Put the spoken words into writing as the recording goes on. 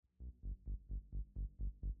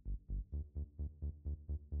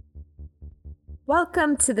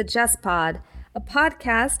Welcome to the Just Pod, a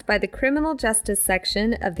podcast by the Criminal Justice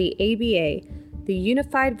Section of the ABA, the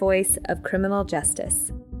unified voice of criminal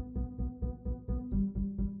justice.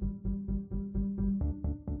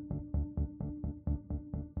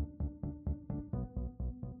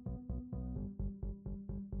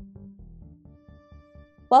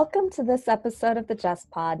 Welcome to this episode of the Just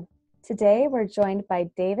Pod. Today we're joined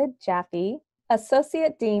by David Jaffe,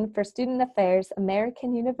 Associate Dean for Student Affairs,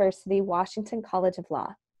 American University, Washington College of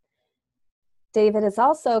Law. David is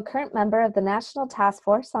also a current member of the National Task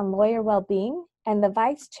Force on Lawyer Wellbeing and the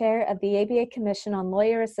Vice Chair of the ABA Commission on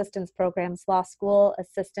Lawyer Assistance Programs Law School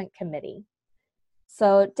Assistant Committee.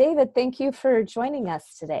 So, David, thank you for joining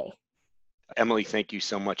us today. Emily, thank you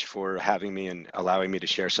so much for having me and allowing me to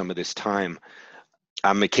share some of this time.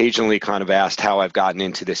 I'm occasionally kind of asked how I've gotten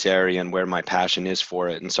into this area and where my passion is for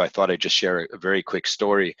it. And so I thought I'd just share a very quick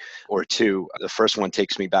story or two. The first one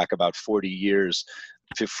takes me back about 40 years.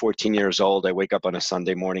 14 years old, I wake up on a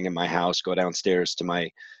Sunday morning in my house, go downstairs to my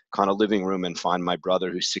kind of living room and find my brother,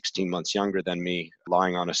 who's 16 months younger than me,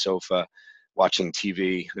 lying on a sofa watching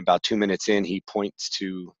TV. And about 2 minutes in, he points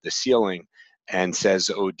to the ceiling and says,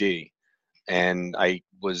 "OD." And I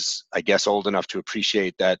was, I guess, old enough to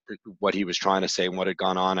appreciate that what he was trying to say and what had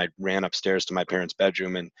gone on. I ran upstairs to my parents'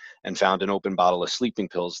 bedroom and found an open bottle of sleeping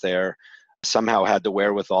pills there. Somehow had the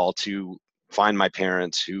wherewithal to find my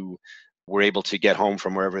parents, who were able to get home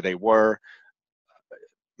from wherever they were.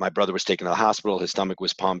 My brother was taken to the hospital. His stomach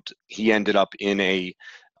was pumped. He ended up in a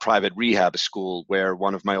private rehab school where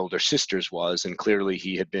one of my older sisters was, and clearly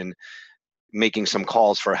he had been making some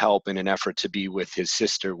calls for help in an effort to be with his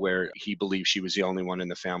sister, where he believed she was the only one in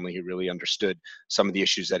the family who really understood some of the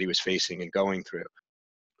issues that he was facing and going through.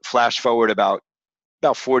 Flash forward about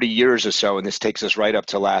 40 years or so, and this takes us right up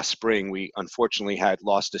to last spring. We unfortunately had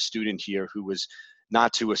lost a student here who was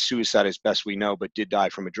not to a suicide as best we know, but did die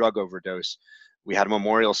from a drug overdose. We had a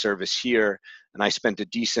memorial service here, and I spent a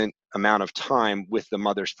decent amount of time, with the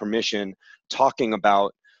mother's permission, talking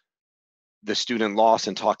about the student loss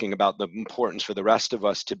and talking about the importance for the rest of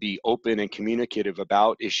us to be open and communicative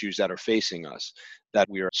about issues that are facing us, that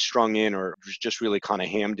we are strung in or just really kind of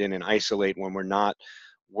hammed in and isolate when we're not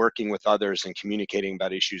working with others and communicating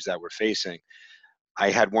about issues that we're facing. I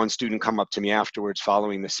had one student come up to me afterwards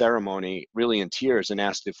following the ceremony, really in tears, and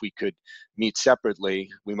asked if we could meet separately.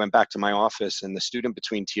 We went back to my office, and the student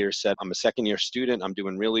between tears said, "I'm a second-year student. I'm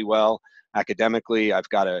doing really well academically. I've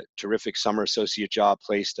got a terrific summer associate job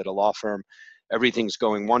placed at a law firm. Everything's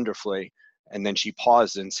going wonderfully." And then she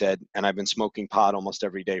paused and said, "And I've been smoking pot almost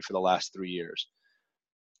every day for the last 3 years."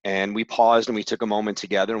 And we paused and we took a moment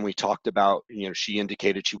together and we talked about, she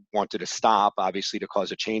indicated she wanted to stop, obviously, to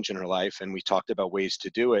cause a change in her life. And we talked about ways to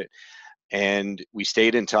do it. And we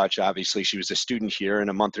stayed in touch. Obviously, she was a student here, and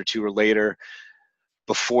a month or two later,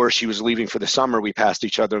 before she was leaving for the summer, we passed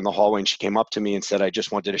each other in the hallway, and she came up to me and said, "I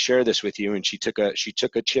just wanted to share this with you." And she took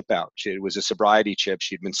a chip out. It was a sobriety chip.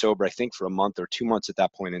 She'd been sober, I think, for a month or 2 months at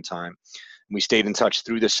that point in time. We stayed in touch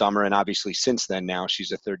through the summer, and obviously since then, now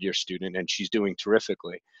she's a third-year student and she's doing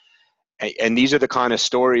terrifically. And these are the kind of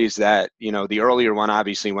stories that, the earlier one,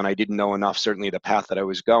 obviously, when I didn't know enough, certainly the path that I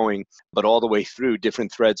was going, but all the way through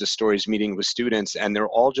different threads of stories, meeting with students, and they're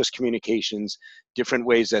all just communications, different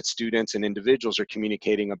ways that students and individuals are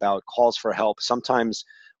communicating about calls for help, sometimes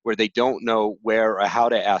where they don't know where or how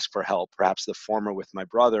to ask for help, perhaps the former with my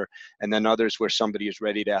brother, and then others where somebody is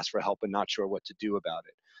ready to ask for help and not sure what to do about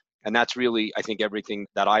it. And that's really, I think, everything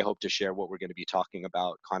that I hope to share, what we're going to be talking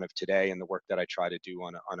about kind of today, and the work that I try to do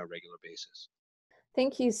on a regular basis.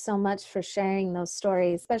 Thank you so much for sharing those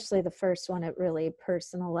stories, especially the first one. It really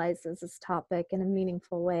personalizes this topic in a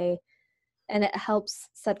meaningful way, and it helps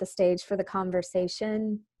set the stage for the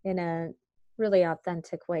conversation in a really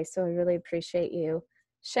authentic way. So I really appreciate you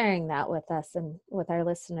sharing that with us and with our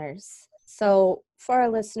listeners. So for our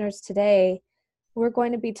listeners today, we're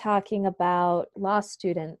going to be talking about law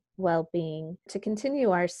student well-being to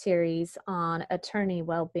continue our series on attorney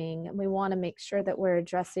well-being. And we want to make sure that we're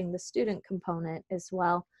addressing the student component as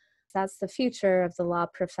well. That's the future of the law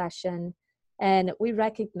profession. And we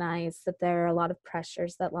recognize that there are a lot of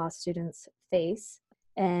pressures that law students face.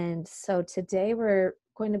 And so today we're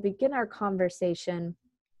going to begin our conversation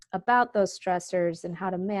about those stressors and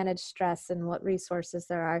how to manage stress and what resources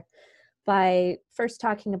there are by first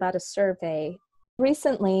talking about a survey.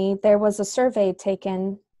 Recently, there was a survey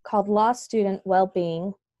taken called Law Student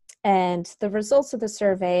Wellbeing, and the results of the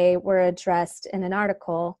survey were addressed in an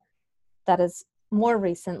article that has more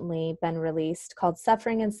recently been released called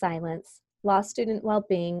Suffering in Silence, Law Student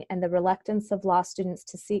Wellbeing and the Reluctance of Law Students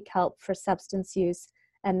to Seek Help for Substance Use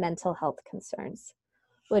and Mental Health Concerns.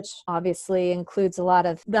 which obviously includes a lot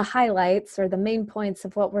of the highlights or the main points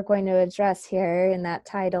of what we're going to address here in that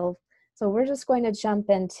title. So we're just going to jump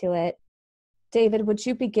into it. David, would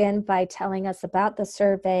you begin by telling us about the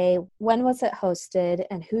survey? When was it hosted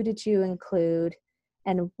and who did you include?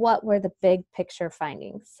 And what were the big picture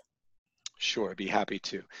findings? Sure, I'd be happy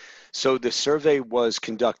to. So the survey was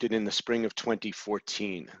conducted in the spring of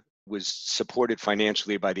 2014, was supported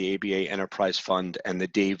financially by the ABA Enterprise Fund and the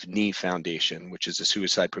Dave Nee Foundation, which is a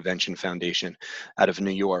suicide prevention foundation out of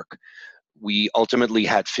New York. We ultimately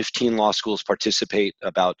had 15 law schools participate,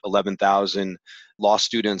 about 11,000 law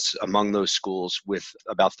students among those schools with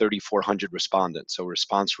about 3,400 respondents, so a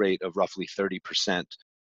response rate of roughly 30%.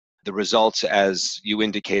 The results, as you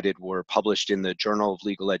indicated, were published in the Journal of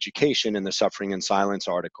Legal Education in the Suffering in Silence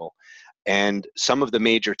article. And some of the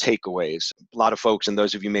major takeaways, a lot of folks, and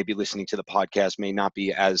those of you maybe listening to the podcast, may not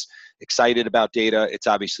be as excited about data. It's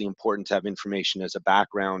obviously important to have information as a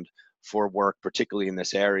background for work, particularly in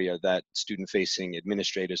this area that student-facing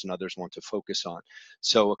administrators and others want to focus on.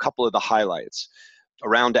 So a couple of the highlights.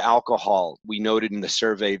 Around alcohol, we noted in the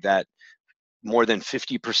survey that more than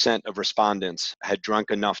 50% of respondents had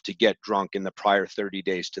drunk enough to get drunk in the prior 30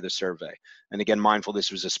 days to the survey. And again, mindful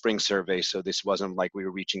this was a spring survey, so this wasn't like we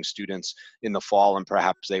were reaching students in the fall and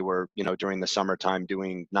perhaps they were, during the summertime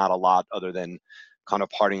doing not a lot other than kind of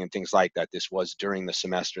partying and things like that. This was during the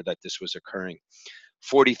semester that this was occurring.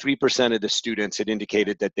 43% of the students had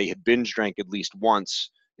indicated that they had binge drank at least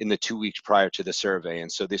once in the 2 weeks prior to the survey.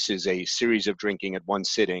 And so this is a series of drinking at one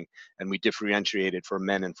sitting, and we differentiated for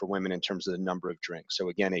men and for women in terms of the number of drinks. So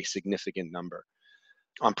again, a significant number.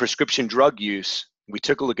 On prescription drug use, we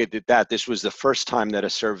took a look at that. This was the first time that a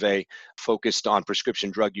survey focused on prescription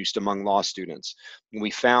drug use among law students. And we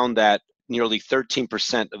found that nearly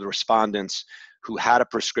 13% of the respondents who had a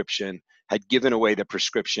prescription had given away the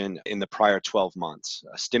prescription in the prior 12 months.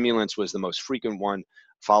 Stimulants was the most frequent one,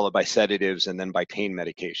 followed by sedatives and then by pain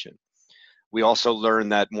medication. We also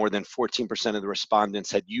learned that more than 14% of the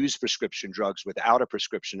respondents had used prescription drugs without a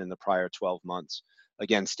prescription in the prior 12 months.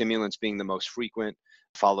 Again, stimulants being the most frequent,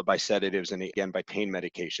 followed by sedatives and again by pain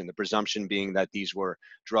medication. The presumption being that these were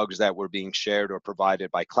drugs that were being shared or provided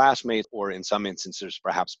by classmates or in some instances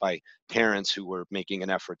perhaps by parents who were making an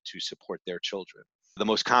effort to support their children. The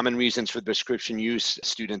most common reasons for prescription use,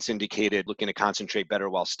 students indicated looking to concentrate better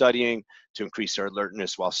while studying, to increase their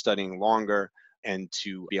alertness while studying longer, and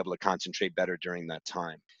to be able to concentrate better during that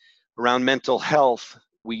time. Around mental health,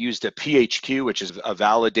 we used a PHQ, which is a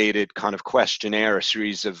validated kind of questionnaire, a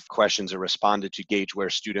series of questions are responded to gauge where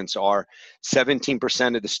students are.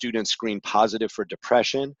 17% of the students screened positive for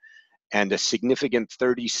depression, and a significant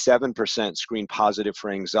 37% screened positive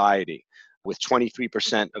for anxiety, with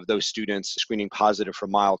 23% of those students screening positive for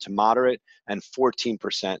mild to moderate and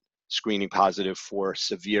 14% screening positive for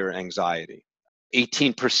severe anxiety.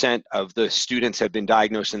 18% of the students had been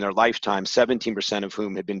diagnosed in their lifetime, 17% of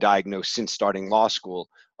whom had been diagnosed since starting law school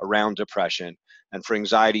around depression. And for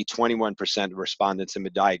anxiety, 21% of respondents had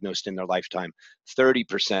been diagnosed in their lifetime,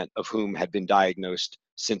 30% of whom had been diagnosed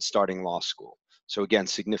since starting law school. So again,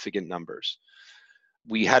 significant numbers.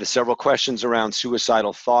 We had several questions around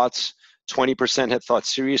suicidal thoughts. 20% had thought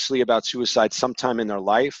seriously about suicide sometime in their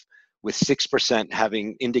life, with 6%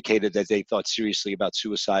 having indicated that they thought seriously about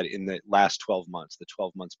suicide in the last 12 months, the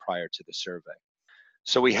 12 months prior to the survey.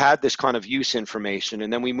 So we had this kind of use information,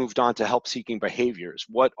 and then we moved on to help-seeking behaviors.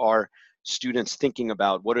 What are students thinking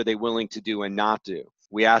about? What are they willing to do and not do?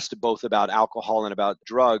 We asked both about alcohol and about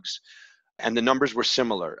drugs, and the numbers were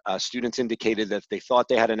similar. Students indicated that if they thought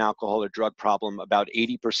they had an alcohol or drug problem, about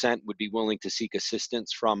 80% would be willing to seek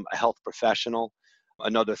assistance from a health professional.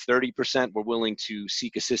 Another 30% were willing to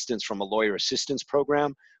seek assistance from a lawyer assistance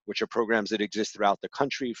program, which are programs that exist throughout the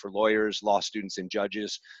country for lawyers, law students, and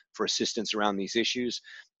judges for assistance around these issues.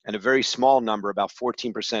 And a very small number, about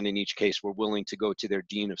 14% in each case, were willing to go to their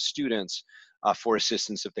dean of students for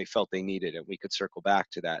assistance if they felt they needed it. We could circle back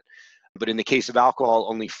to that. But in the case of alcohol,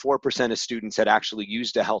 only 4% of students had actually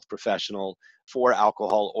used a health professional for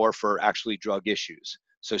alcohol or for actually drug issues.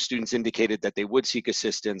 So students indicated that they would seek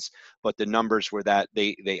assistance, but the numbers were that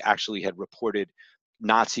they actually had reported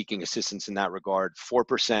not seeking assistance in that regard.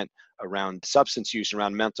 4% around substance use,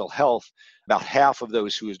 around mental health, about half of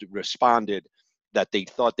those who responded that they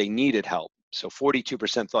thought they needed help. So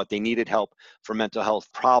 42% thought they needed help for mental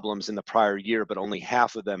health problems in the prior year, but only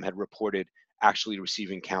half of them had reported actually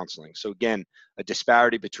receiving counseling. So again, a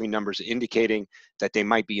disparity between numbers indicating that they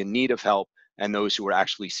might be in need of help and those who were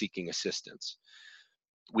actually seeking assistance.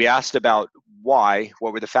 We asked about why,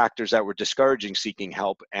 what were the factors that were discouraging seeking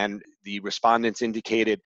help, and the respondents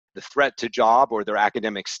indicated the threat to job or their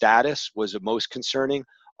academic status was the most concerning,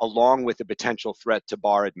 along with the potential threat to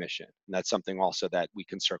bar admission. And that's something also that we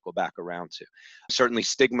can circle back around to. Certainly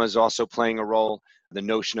stigma is also playing a role. The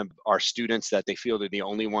notion of our students that they feel they're the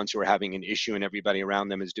only ones who are having an issue and everybody around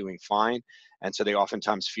them is doing fine. And so they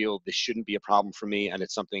oftentimes feel this shouldn't be a problem for me, and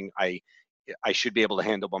it's something I should be able to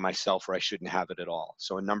handle by myself, or I shouldn't have it at all.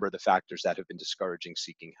 So a number of the factors that have been discouraging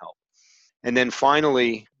seeking help. And then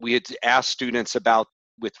finally, we had asked students about,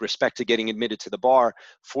 with respect to getting admitted to the bar,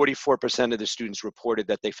 44% of the students reported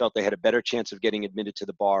that they felt they had a better chance of getting admitted to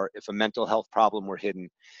the bar if a mental health problem were hidden,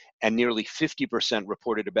 and nearly 50%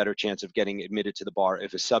 reported a better chance of getting admitted to the bar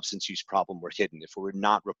if a substance use problem were hidden, if it were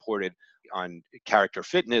not reported on character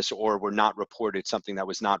fitness, or were not reported something that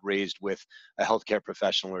was not raised with a healthcare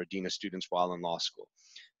professional or a dean of students while in law school.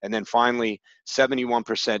 And then finally,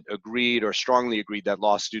 71% agreed or strongly agreed that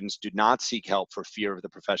law students did not seek help for fear of the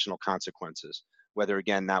professional consequences, whether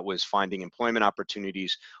again that was finding employment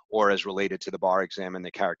opportunities or as related to the bar exam and the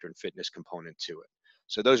character and fitness component to it.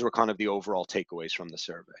 So those were kind of the overall takeaways from the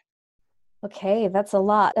survey. Okay, that's a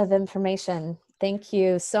lot of information. Thank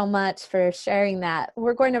you so much for sharing that.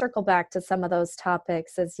 We're going to circle back to some of those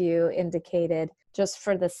topics as you indicated, just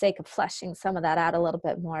for the sake of fleshing some of that out a little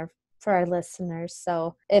bit more for our listeners.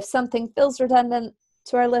 So if something feels redundant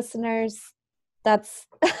to our listeners, that's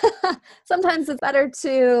sometimes it's better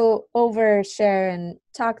to overshare and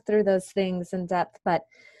talk through those things in depth. But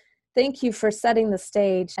thank you for setting the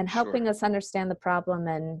stage and helping us understand the problem,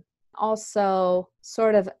 and also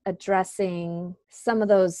sort of addressing some of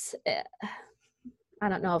those, I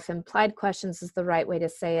don't know if implied questions is the right way to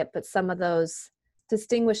say it, but some of those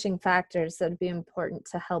distinguishing factors that would be important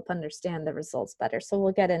to help understand the results better. So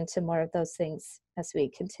we'll get into more of those things as we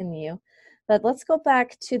continue. But let's go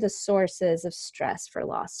back to the sources of stress for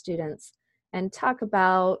law students and talk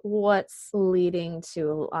about what's leading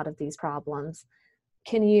to a lot of these problems.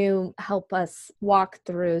 Can you help us walk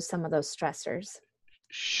through some of those stressors?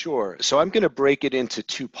 Sure. So I'm going to break it into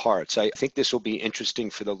two parts. I think this will be interesting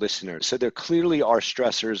for the listeners. So there clearly are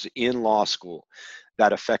stressors in law school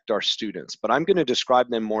that affect our students, but I'm going to describe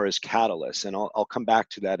them more as catalysts, and I'll come back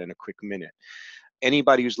to that in a quick minute.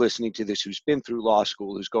 Anybody who's listening to this, who's been through law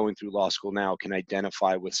school, who's going through law school now, can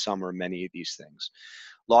identify with some or many of these things.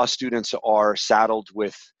 Law students are saddled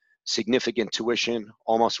with significant tuition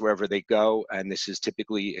almost wherever they go, and this is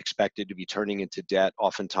typically expected to be turning into debt,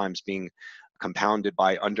 oftentimes being compounded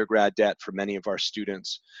by undergrad debt for many of our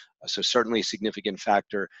students. So certainly a significant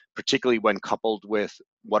factor, particularly when coupled with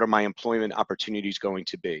what are my employment opportunities going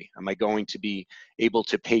to be? Am I going to be able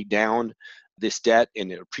to pay down this debt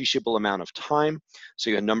in an appreciable amount of time?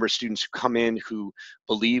 So you have a number of students who come in who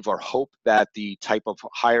believe or hope that the type of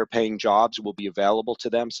higher paying jobs will be available to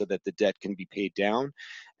them so that the debt can be paid down.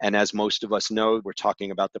 And as most of us know, we're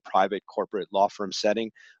talking about the private corporate law firm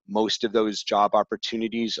setting. Most of those job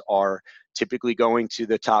opportunities are typically going to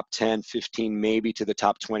the top 10, 15, maybe to the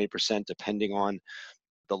top 20%, depending on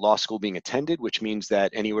the law school being attended, which means that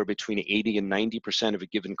anywhere between 80 and 90% of a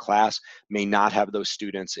given class may not have those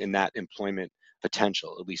students in that employment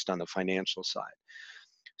potential, at least on the financial side.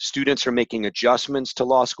 Students are making adjustments to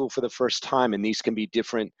law school for the first time, and these can be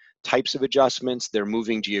different types of adjustments. They're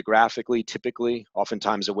moving geographically, typically,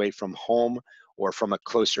 oftentimes away from home or from a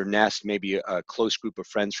closer nest, maybe a close group of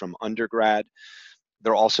friends from undergrad.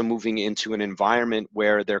 They're also moving into an environment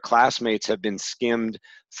where their classmates have been skimmed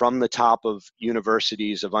from the top of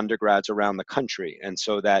universities of undergrads around the country. And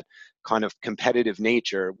so that kind of competitive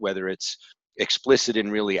nature, whether it's explicit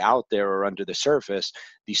and really out there or under the surface,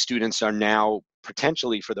 these students are now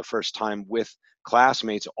potentially for the first time with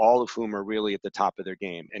classmates, all of whom are really at the top of their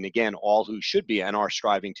game. And again, all who should be and are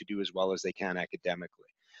striving to do as well as they can academically.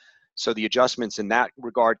 So the adjustments in that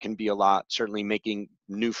regard can be a lot. Certainly making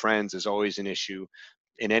new friends is always an issue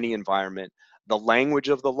in any environment. The language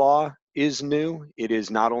of the law is new. It is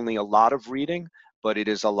not only a lot of reading, but it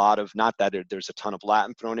is a lot of, not that there's a ton of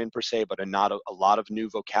Latin thrown in per se, but a lot of new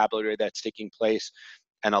vocabulary that's taking place,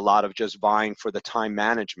 and a lot of just vying for the time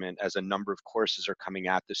management as a number of courses are coming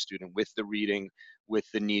at the student with the reading, with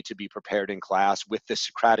the need to be prepared in class, with the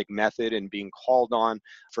Socratic method and being called on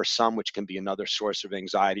for some, which can be another source of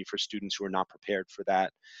anxiety for students who are not prepared for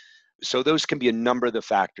that. So those can be a number of the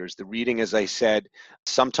factors. The reading, as I said,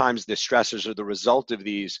 sometimes the stressors or the result of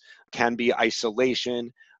these can be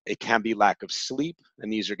isolation. It can be lack of sleep,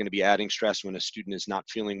 and these are going to be adding stress when a student is not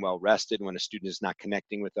feeling well rested, when a student is not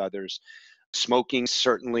connecting with others. Smoking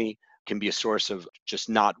certainly can be a source of just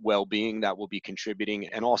not well-being that will be contributing,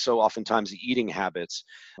 and also oftentimes eating habits,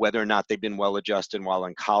 whether or not they've been well adjusted while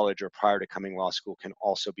in college or prior to coming law school, can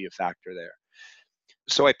also be a factor there.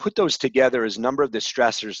 So I put those together as a number of the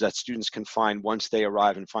stressors that students can find once they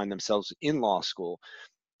arrive and find themselves in law school.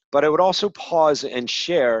 But I would also pause and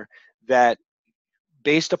share that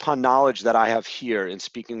based upon knowledge that I have here in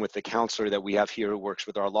speaking with the counselor that we have here who works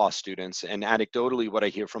with our law students, and anecdotally what I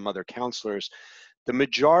hear from other counselors, the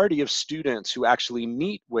majority of students who actually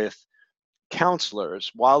meet with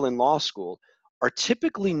counselors while in law school are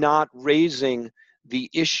typically not raising the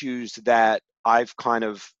issues that I've kind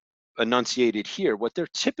of enunciated here. What they're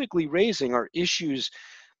typically raising are issues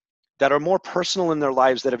that are more personal in their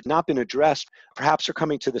lives that have not been addressed, perhaps are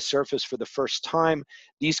coming to the surface for the first time.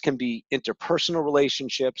 These can be interpersonal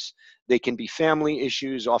relationships. They can be family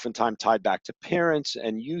issues, oftentimes tied back to parents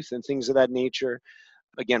and youth and things of that nature.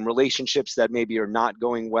 Again, relationships that maybe are not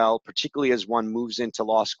going well, particularly as one moves into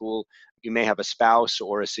law school. You may have a spouse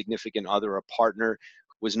or a significant other, a partner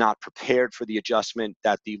who was not prepared for the adjustment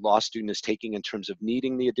that the law student is taking in terms of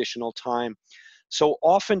needing the additional time. So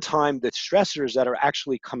oftentimes the stressors that are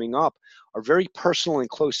actually coming up are very personal and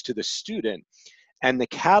close to the student. And the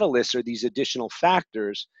catalysts are these additional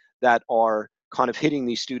factors that are kind of hitting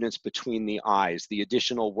these students between the eyes, the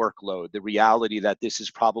additional workload, the reality that this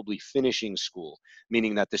is probably finishing school,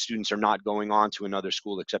 meaning that the students are not going on to another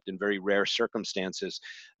school except in very rare circumstances,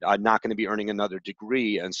 not going to be earning another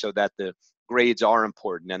degree, and so that the grades are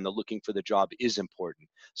important and the looking for the job is important.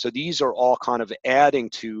 So these are all kind of adding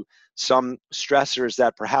to some stressors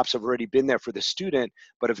that perhaps have already been there for the student,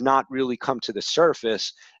 but have not really come to the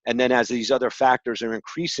surface. And then as these other factors are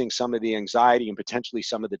increasing some of the anxiety and potentially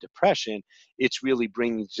some of the depression, it's really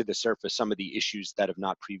bringing to the surface some of the issues that have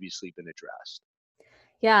not previously been addressed.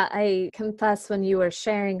 Yeah, I confess when you were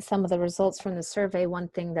sharing some of the results from the survey, one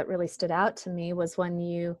thing that really stood out to me was when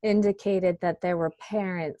you indicated that there were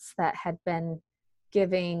parents that had been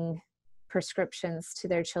giving prescriptions to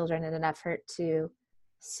their children in an effort to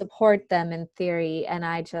support them in theory. And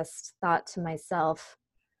I just thought to myself,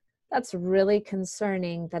 that's really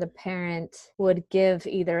concerning that a parent would give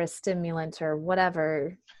either a stimulant or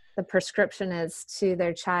whatever the prescription is to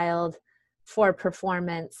their child for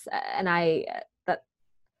performance. And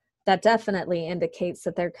that definitely indicates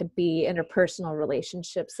that there could be interpersonal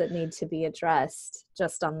relationships that need to be addressed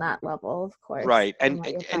just on that level, of course, Right. from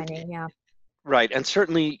what you're finding. Yeah. Right, and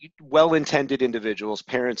certainly well-intended individuals,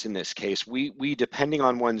 parents in this case, we depending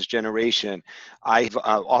on one's generation, I've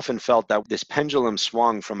often felt that this pendulum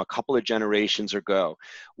swung from a couple of generations ago,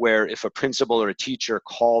 where if a principal or a teacher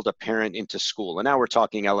called a parent into school, and now we're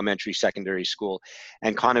talking elementary, secondary school,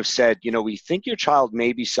 and kind of said, we think your child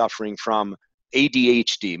may be suffering from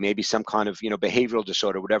ADHD, maybe some kind of, behavioral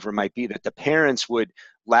disorder, whatever it might be, that the parents would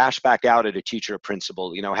lash back out at a teacher or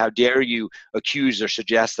principal. How dare you accuse or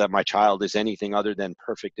suggest that my child is anything other than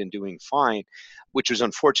perfect and doing fine, which was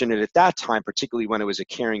unfortunate at that time, particularly when it was a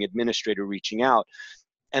caring administrator reaching out.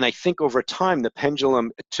 And I think over time, the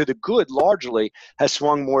pendulum to the good largely has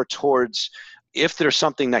swung more towards, if there's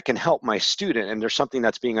something that can help my student and there's something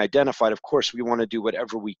that's being identified, of course, we want to do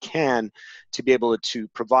whatever we can to be able to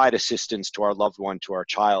provide assistance to our loved one, to our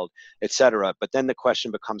child, et cetera. But then the question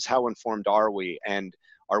becomes, how informed are we? And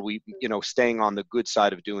are we, staying on the good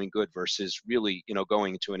side of doing good versus really,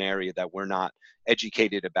 going into an area that we're not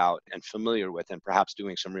educated about and familiar with and perhaps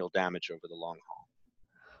doing some real damage over the long haul?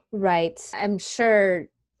 Right. I'm sure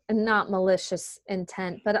not malicious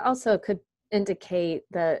intent, but also could indicate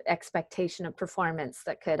the expectation of performance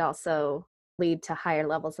that could also lead to higher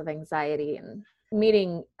levels of anxiety and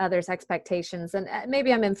meeting others' expectations. And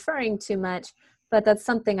maybe I'm inferring too much, but that's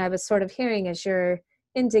something I was sort of hearing as you're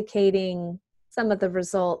indicating some of the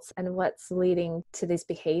results and what's leading to these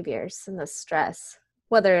behaviors and the stress,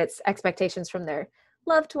 whether it's expectations from their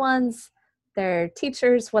loved ones, their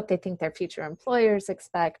teachers, what they think their future employers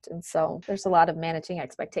expect. And so there's a lot of managing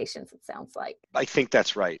expectations, it sounds like. I think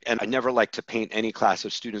that's right. And I never like to paint any class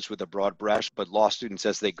of students with a broad brush, but law students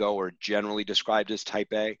as they go are generally described as type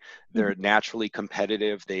A. They're naturally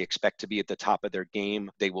competitive. They expect to be at the top of their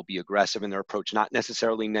game. They will be aggressive in their approach, not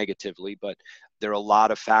necessarily negatively, but there are a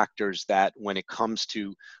lot of factors that when it comes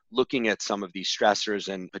to looking at some of these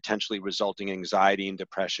stressors and potentially resulting anxiety and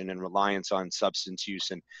depression and reliance on substance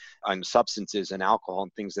use and on substances and alcohol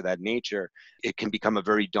and things of that nature, it can become a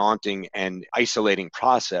very daunting and isolating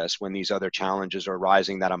process when these other challenges are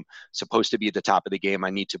arising that I'm supposed to be at the top of the game. I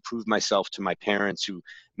need to prove myself to my parents who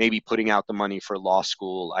may be putting out the money for law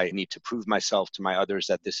school. I need to prove myself to my others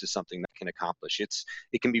that this is something that I can accomplish.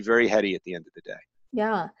 It can be very heady at the end of the day.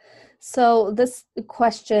 Yeah. So this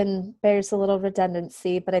question bears a little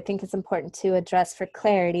redundancy, but I think it's important to address for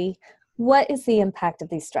clarity. What is the impact of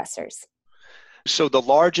these stressors? So the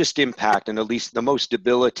largest impact, and at least the most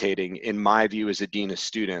debilitating in my view as a dean of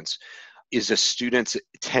students, is a student's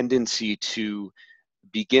tendency to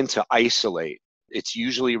begin to isolate It's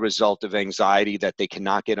usually a result of anxiety that they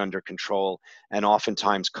cannot get under control and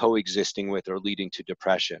oftentimes coexisting with or leading to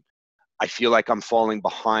depression. I feel like I'm falling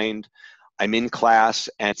behind. I'm in class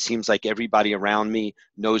and it seems like everybody around me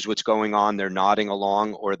knows what's going on. They're nodding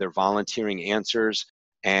along or they're volunteering answers.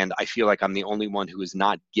 And I feel like I'm the only one who is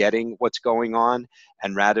not getting what's going on.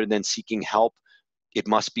 And rather than seeking help, it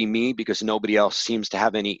must be me because nobody else seems to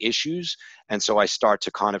have any issues. And so I start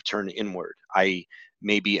to kind of turn inward. I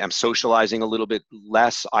maybe am socializing a little bit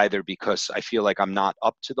less, either because I feel like I'm not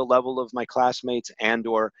up to the level of my classmates and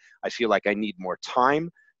or I feel like I need more time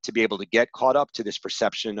to be able to get caught up to this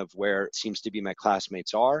perception of where it seems to be my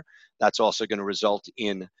classmates are. That's also going to result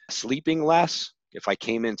in sleeping less. If I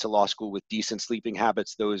came into law school with decent sleeping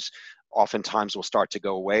habits, those oftentimes will start to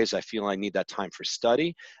go away as I feel I need that time for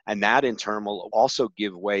study. And that in turn will also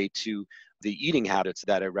give way to the eating habits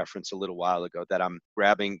that I referenced a little while ago, that I'm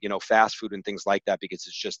grabbing, fast food and things like that because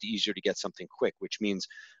it's just easier to get something quick, which means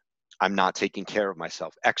I'm not taking care of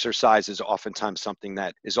myself. Exercise is oftentimes something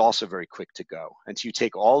that is also very quick to go. And so you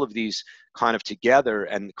take all of these kind of together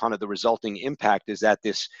and kind of the resulting impact is that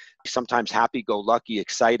this sometimes happy-go-lucky,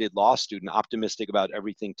 excited law student, optimistic about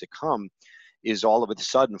everything to come, is all of a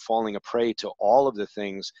sudden falling a prey to all of the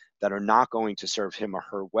things that are not going to serve him or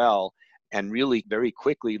her well and really very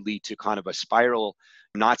quickly lead to kind of a spiral.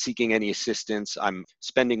 I'm not seeking any assistance. I'm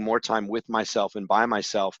spending more time with myself and by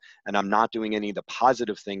myself, and I'm not doing any of the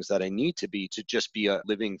positive things that I need to be to just be a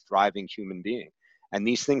living, thriving human being. And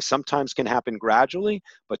these things sometimes can happen gradually,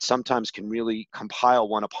 but sometimes can really compile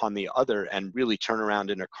one upon the other and really turn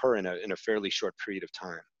around and occur in a fairly short period of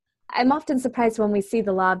time. I'm often surprised when we see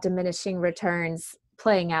the law of diminishing returns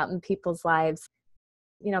playing out in people's lives.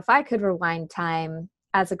 If I could rewind time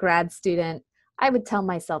as a grad student, I would tell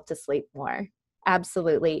myself to sleep more.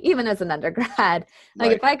 Absolutely. Even as an undergrad,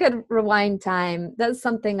 Right. if I could rewind time, that's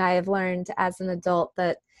something I have learned as an adult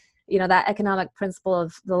that, that economic principle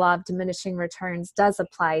of the law of diminishing returns does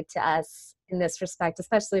apply to us in this respect,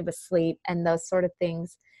 especially with sleep and those sort of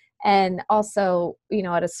things. And also,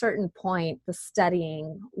 at a certain point, the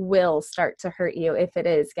studying will start to hurt you if it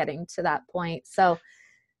is getting to that point. So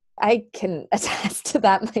I can attest to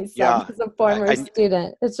that myself as a former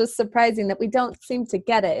student. It's just surprising that we don't seem to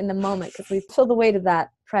get it in the moment because we feel the weight of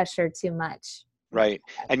that pressure too much. Right.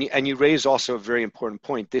 And you raise also a very important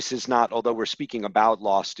point. This is not, although we're speaking about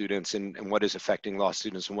law students and what is affecting law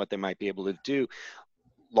students and what they might be able to do,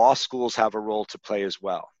 law schools have a role to play as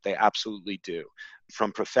well. They absolutely do.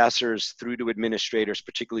 From professors through to administrators,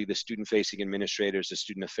 particularly the student-facing administrators, the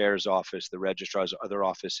student affairs office, the registrars, other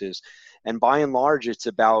offices. And by and large, it's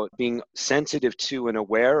about being sensitive to and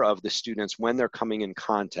aware of the students when they're coming in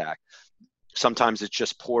contact. Sometimes it's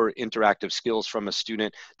just poor interactive skills from a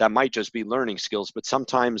student that might just be learning skills, but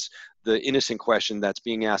sometimes the innocent question that's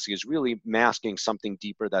being asked is really masking something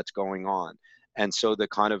deeper that's going on. And so the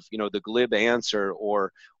kind of, the glib answer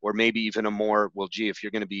or maybe even a more, well, gee, if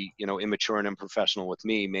you're going to be, immature and unprofessional with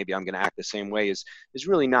me, maybe I'm going to act the same way is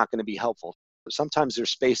really not going to be helpful. Sometimes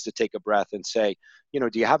there's space to take a breath and say, do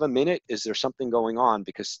you have a minute? Is there something going on?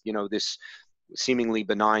 Because, this seemingly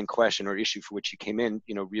benign question or issue for which you came in,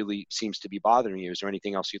 really seems to be bothering you. Is there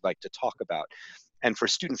anything else you'd like to talk about? And for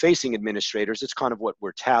student-facing administrators, it's kind of what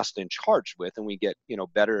we're tasked and charged with, and we get,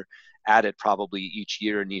 better at it probably each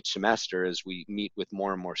year and each semester as we meet with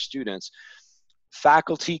more and more students.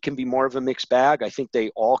 Faculty can be more of a mixed bag. I think they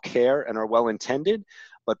all care and are well-intended,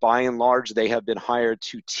 but by and large, they have been hired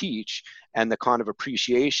to teach, and the kind of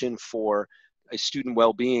appreciation for a student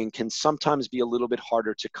well-being can sometimes be a little bit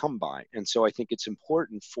harder to come by. And so I think it's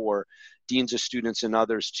important for deans of students and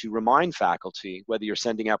others to remind faculty, whether you're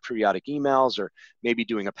sending out periodic emails or maybe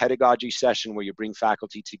doing a pedagogy session where you bring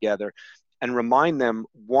faculty together, and remind them,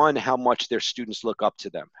 one, how much their students look up to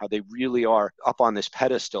them, how they really are up on this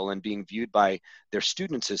pedestal and being viewed by their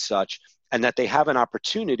students as such, and that they have an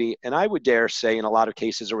opportunity, and I would dare say in a lot of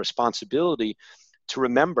cases a responsibility, to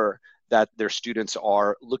remember that their students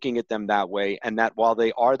are looking at them that way, and that while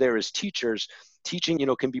they are there as teachers, teaching,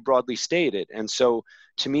 can be broadly stated. And so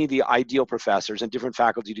to me, the ideal professors, and different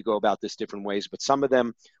faculty to go about this different ways, but some of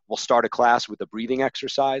them will start a class with a breathing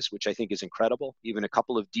exercise, which I think is incredible, even a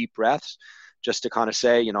couple of deep breaths, just to kind of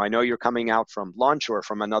say, I know you're coming out from lunch or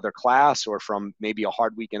from another class or from maybe a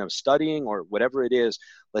hard weekend of studying or whatever it is,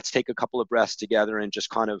 let's take a couple of breaths together and just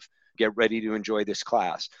kind of get ready to enjoy this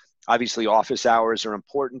class. Obviously, office hours are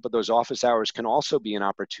important, but those office hours can also be an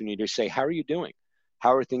opportunity to say, how are you doing?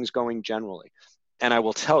 How are things going generally? And I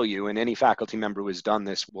will tell you, and any faculty member who has done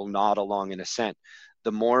this will nod along in assent,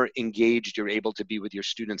 the more engaged you're able to be with your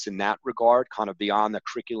students in that regard, kind of beyond the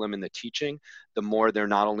curriculum and the teaching, the more they're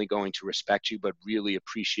not only going to respect you, but really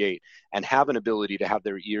appreciate and have an ability to have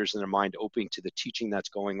their ears and their mind open to the teaching that's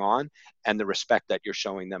going on and the respect that you're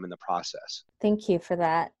showing them in the process. Thank you for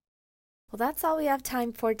that. Well, that's all we have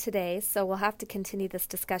time for today, so we'll have to continue this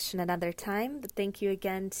discussion another time. But thank you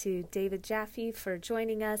again to David Jaffe for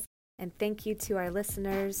joining us, and thank you to our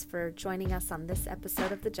listeners for joining us on this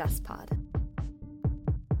episode of the Just Pod.